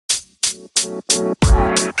All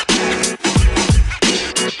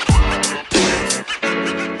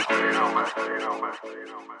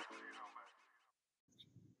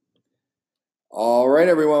right,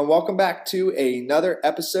 everyone. Welcome back to another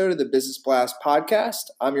episode of the Business Blast podcast.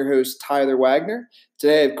 I'm your host, Tyler Wagner.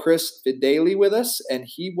 Today I have Chris Fideli with us, and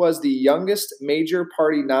he was the youngest major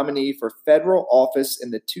party nominee for federal office in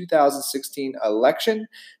the 2016 election,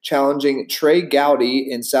 challenging Trey Gowdy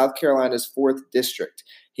in South Carolina's 4th District.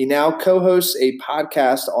 He now co-hosts a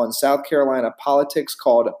podcast on South Carolina politics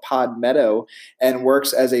called Pod Meadow and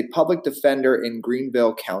works as a public defender in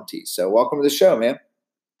Greenville County. So welcome to the show, man.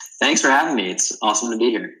 Thanks for having me. It's awesome to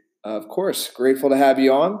be here. Of course. Grateful to have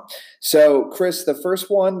you on. So, Chris, the first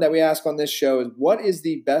one that we ask on this show is, what is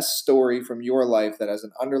the best story from your life that has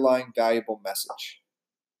an underlying valuable message?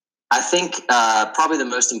 I think probably the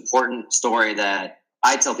most important story that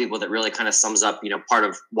I tell people that really kind of sums up, part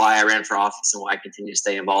of why I ran for office and why I continue to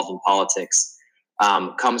stay involved in politics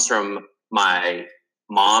comes from my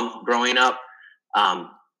mom growing up.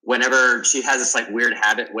 Whenever she has this weird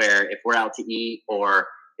habit where if we're out to eat or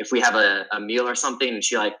if we have a meal or something and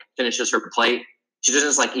she finishes her plate, she doesn't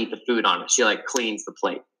just eat the food on it. She cleans the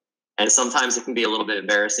plate. And sometimes it can be a little bit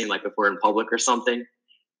embarrassing, if we're in public or something.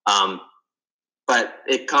 But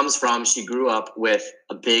it comes from, she grew up with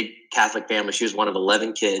a big Catholic family. She was one of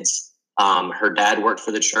 11 kids. Her dad worked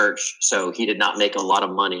for the church, so he did not make a lot of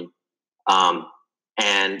money.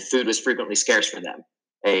 And food was frequently scarce for them.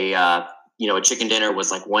 A chicken dinner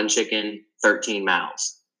was one chicken, 13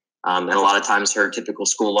 mouths. And a lot of times her typical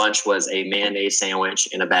school lunch was a mayonnaise sandwich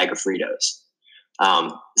and a bag of Fritos.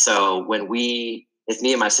 So if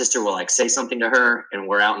me and my sister will say something to her and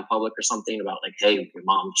we're out in public or something about hey, your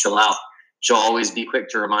mom, chill out, she'll always be quick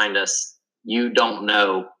to remind us, you don't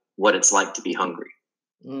know what it's like to be hungry.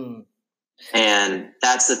 Mm. And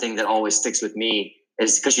that's the thing that always sticks with me,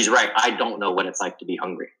 is because she's right. I don't know what it's like to be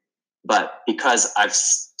hungry. But because I've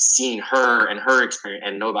seen her and her experience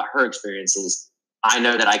and know about her experiences, I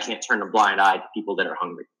know that I can't turn a blind eye to people that are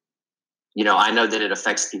hungry. I know that it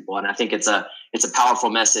affects people. And I think it's a powerful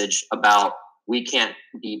message about, we can't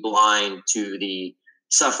be blind to the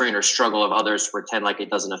suffering or struggle of others to pretend like it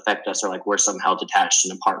doesn't affect us or we're somehow detached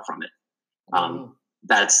and apart from it. Mm-hmm.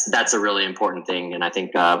 That's a really important thing. And I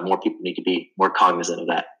think more people need to be more cognizant of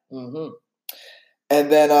that. Mm-hmm.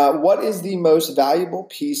 And then what is the most valuable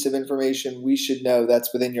piece of information we should know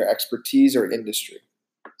that's within your expertise or industry?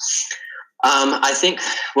 I think,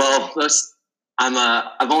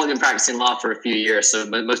 I've only been practicing law for a few years, so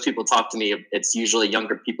most people talk to me, it's usually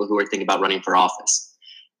younger people who are thinking about running for office.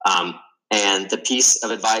 And the piece of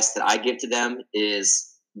advice that I give to them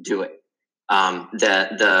is do it.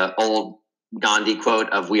 The old Gandhi quote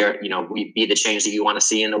of we be the change that you want to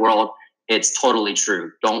see in the world. It's totally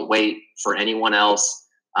true. Don't wait for anyone else.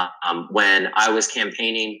 When I was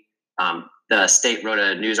campaigning, the state wrote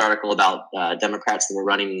a news article about Democrats that were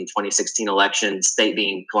running in the 2016 election, state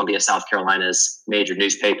being Columbia, South Carolina's major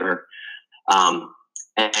newspaper.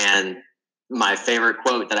 And my favorite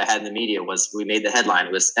quote that I had in the media was, we made the headline.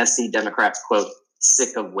 It was SC Democrats, quote,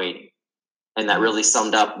 sick of waiting. And that really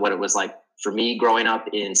summed up what it was like for me growing up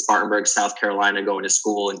in Spartanburg, South Carolina, going to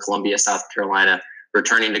school in Columbia, South Carolina,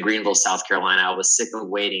 returning to Greenville, South Carolina. I was sick of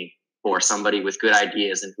waiting for somebody with good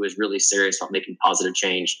ideas and who is really serious about making positive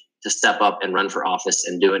change to step up and run for office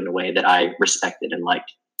and do it in a way that I respected and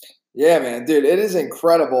liked. Yeah, man, dude, it is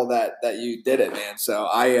incredible that you did it, man. So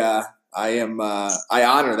I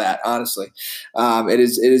honor that, honestly. It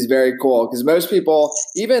is very cool, because most people,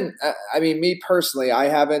 even, me personally, I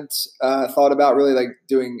haven't thought about really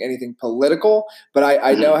doing anything political, but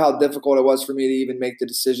I know how difficult it was for me to even make the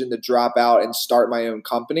decision to drop out and start my own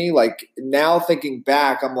company. Now thinking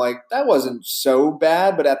back, I'm that wasn't so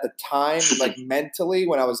bad, but at the time, mentally,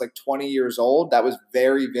 when I was 20 years old, that was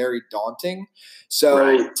very, very daunting. So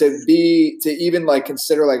right. to even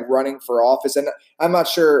consider running for office, and I'm not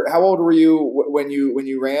sure, how old were you when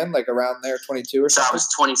you ran, around there, 22 or something? So I was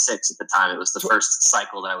 26 at the time. It was the first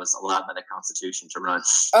cycle that I was allowed by the Constitution to run.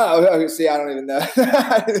 Oh, okay. See, I don't even know.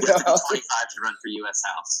 I didn't know. 25 to run for U.S.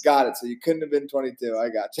 House. Got it. So you couldn't have been 22. I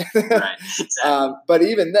got you. Right. Exactly. But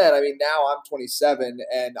even then, now I'm 27,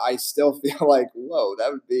 and I still feel whoa,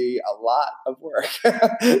 that would be a lot of work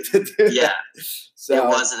to do. Yeah. That. So, it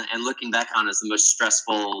was, and looking back on it, it's the most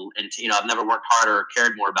stressful, and I've never worked harder or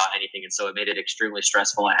cared more about anything, and so it made it extremely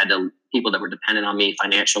stressful. I had people that were dependent on me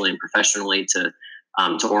financially and professionally to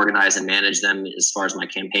organize and manage them as far as my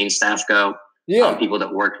campaign staff go. Yeah, people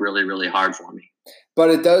that worked really, really hard for me.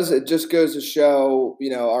 But it just goes to show,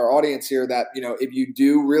 our audience here that, if you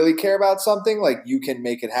do really care about something, you can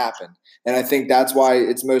make it happen. And I think that's why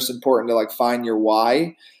it's most important to find your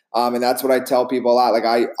why. And that's what I tell people a lot. Like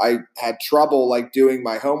I had trouble like doing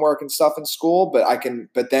my homework and stuff in school,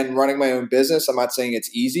 but then running my own business, I'm not saying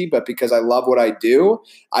it's easy, but because I love what I do,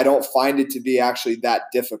 I don't find it to be actually that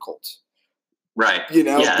difficult. Right.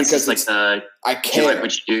 Because it's like I care. You like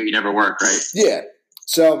what you do, you never work, right? Yeah.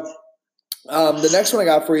 So the next one I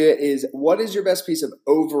got for you is, what is your best piece of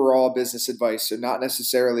overall business advice? So not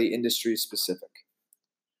necessarily industry specific.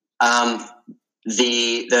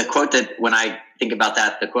 The quote that when I think about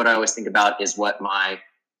that, the quote I always think about is what my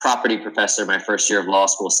property professor, my first year of law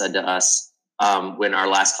school, said to us when our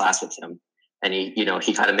last class with him. And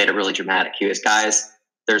he kind of made it really dramatic. He was, guys,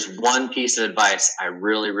 there's one piece of advice I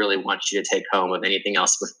really, really want you to take home of anything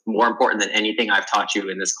else, more important than anything I've taught you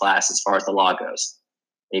in this class as far as the law goes.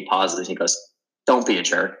 And he pauses and he goes, don't be a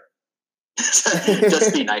jerk.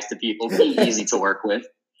 Just be nice to people. Be easy to work with.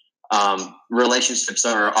 Relationships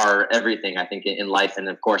are everything, I think, in life and,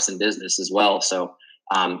 of course, in business as well. So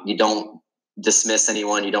you don't dismiss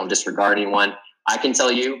anyone. You don't disregard anyone. I can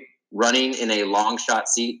tell you, running in a long shot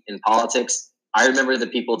seat in politics, I remember the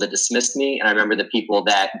people that dismissed me, and I remember the people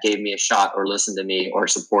that gave me a shot or listened to me or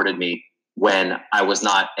supported me when I was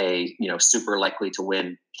not a super likely to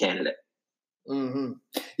win candidate. Mm-hmm.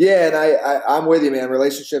 Yeah, and I'm with you, man.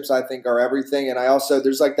 Relationships, I think, are everything. And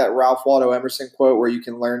there's like that Ralph Waldo Emerson quote where you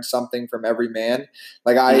can learn something from every man.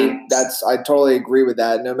 Like I totally agree with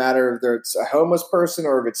that. No matter if it's a homeless person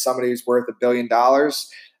or if it's somebody who's worth $1 billion,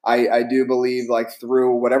 I do believe, like,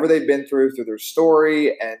 through whatever they've been through their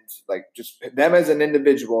story and like just them as an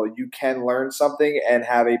individual, you can learn something and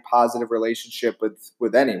have a positive relationship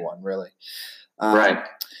with anyone, really. Right.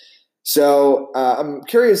 So I'm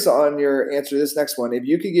curious on your answer to this next one. If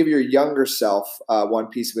you could give your younger self one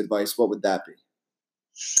piece of advice, what would that be?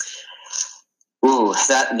 Ooh,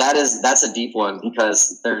 that's a deep one,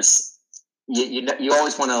 because there's you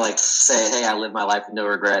always want to like say, hey, I lived my life with no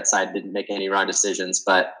regrets. I didn't make any wrong decisions.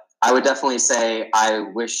 But I would definitely say I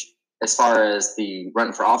wish, as far as the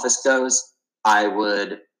run for office goes, I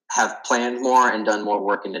would have planned more and done more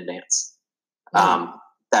work in advance.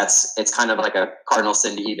 It's kind of like a cardinal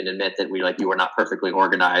sin to even admit that you were not perfectly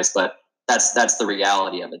organized, but that's the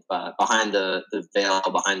reality of it. Behind the veil,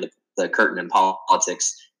 behind the curtain in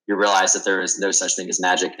politics, you realize that there is no such thing as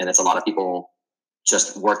magic, and it's a lot of people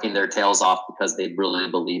just working their tails off because they really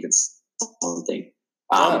believe in something.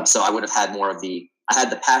 So I would have had more of I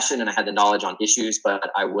had the passion and I had the knowledge on issues, but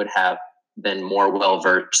I would have been more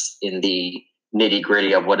well-versed in the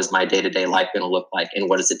nitty-gritty of what is my day-to-day life going to look like, and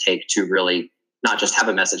what does it take to really not just have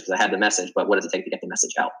a message, because I had the message, but what does it take to get the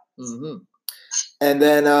message out? Mm-hmm. And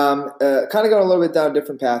then kind of going a little bit down a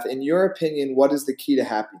different path. In your opinion, what is the key to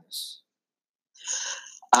happiness?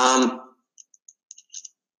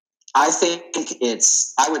 I think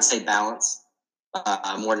I would say balance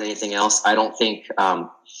more than anything else. I don't think I'm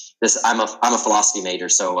a philosophy major.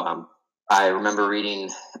 So I remember reading,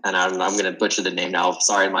 and I'm going to butcher the name now.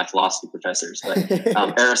 Sorry, my philosophy professors,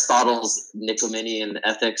 but Aristotle's Nicomachean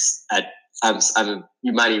Ethics.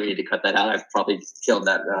 You might even need to cut that out. I've probably killed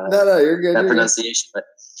that. No, you're good. That pronunciation. Good.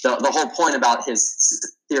 But the whole point about his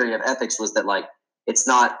theory of ethics was that, like, it's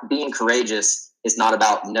not being courageous is not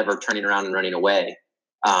about never turning around and running away.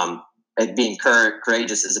 Being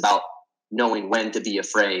courageous is about knowing when to be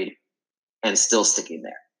afraid and still sticking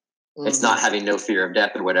there. Mm-hmm. It's not having no fear of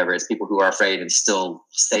death or whatever. It's people who are afraid and still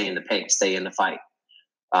stay in the pain, stay in the fight.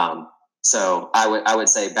 So I would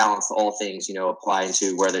say balance all things, apply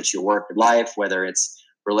to whether it's your work or life, whether it's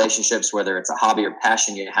relationships, whether it's a hobby or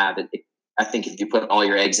passion you have. I think if you put all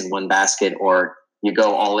your eggs in one basket, or you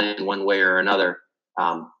go all in one way or another,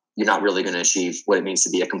 you're not really going to achieve what it means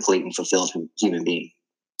to be a complete and fulfilled human being.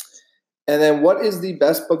 And then what is the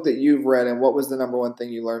best book that you've read, and what was the number one thing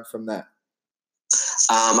you learned from that?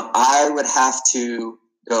 I would have to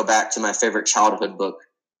go back to my favorite childhood book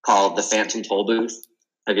called The Phantom Tollbooth.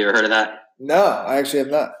 Have you ever heard of that? No, I actually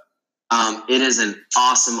have not. It is an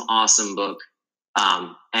awesome, awesome book.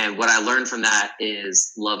 And what I learned from that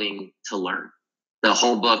is loving to learn. The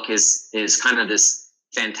whole book is kind of this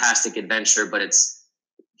fantastic adventure, but it's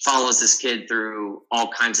follows this kid through all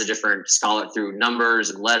kinds of different through numbers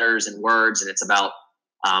and letters and words. And it's about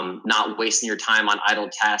not wasting your time on idle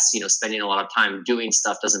tasks. Spending a lot of time doing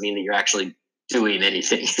stuff doesn't mean that you're actually doing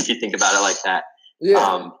anything, if you think about it like that.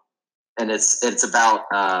 Yeah. And it's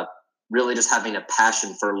about really just having a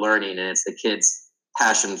passion for learning, and it's the kid's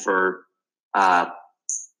passion for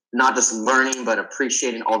not just learning, but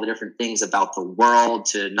appreciating all the different things about the world,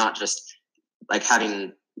 to not just like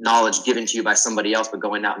having knowledge given to you by somebody else, but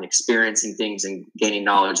going out and experiencing things and gaining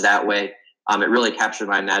knowledge that way. It really captured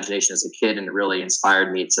my imagination as a kid, and it really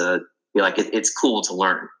inspired me to be like, it's cool to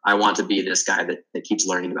learn. I want to be this guy that keeps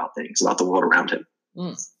learning about things, about the world around him.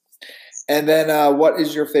 And then what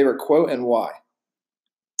is your favorite quote and why?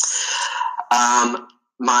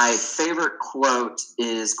 My favorite quote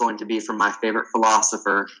is going to be from my favorite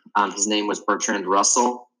philosopher. His name was Bertrand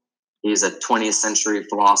Russell. He's a 20th century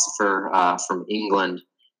philosopher from England.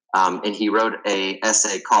 And he wrote an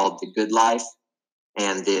essay called The Good Life.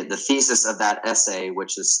 And the thesis of that essay,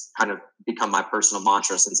 which has kind of become my personal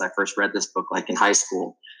mantra since I first read this book, like in high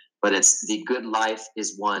school, but it's the good life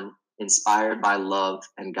is one inspired by love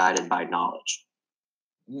and guided by knowledge.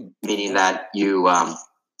 Meaning that you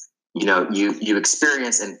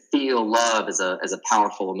experience and feel love as a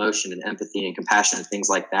powerful emotion and empathy and compassion and things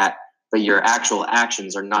like that. But your actual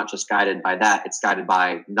actions are not just guided by that. It's guided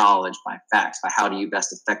by knowledge, by facts, by how do you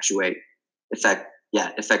best effectuate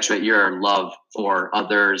your love for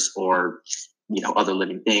others or, other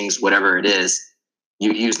living things, whatever it is.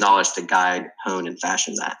 You use knowledge to guide, hone, and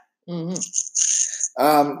fashion that.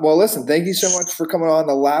 Well, listen, thank you so much for coming on.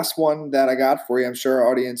 The last one that I got for you, I'm sure our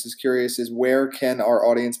audience is curious, is where can our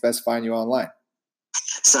audience best find you online?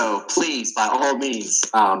 So please, by all means,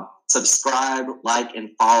 subscribe, like,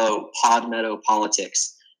 and follow Pod Meadow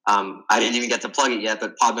Politics. I didn't even get to plug it yet,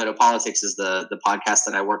 but Pod Meadow Politics is the podcast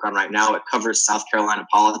that I work on right now. It covers South Carolina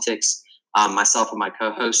politics. Myself and my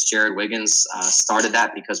co-host, Jared Wiggins, started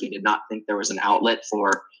that because we did not think there was an outlet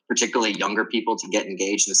for particularly younger people to get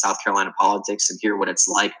engaged in South Carolina politics and hear what it's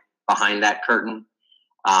like behind that curtain.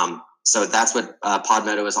 So that's what Pod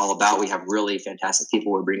Meadow is all about. We have really fantastic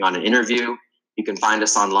people we bring on an interview. You can find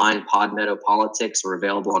us online, Pod Meadow Politics. We're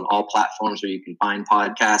available on all platforms where you can find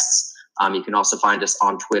podcasts. You can also find us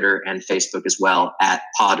on Twitter and Facebook as well at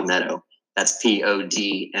Pod Meadow. That's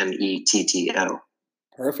PODMETTO.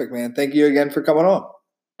 Perfect, man. Thank you again for coming on.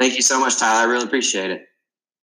 Thank you so much, Tyler. I really appreciate it.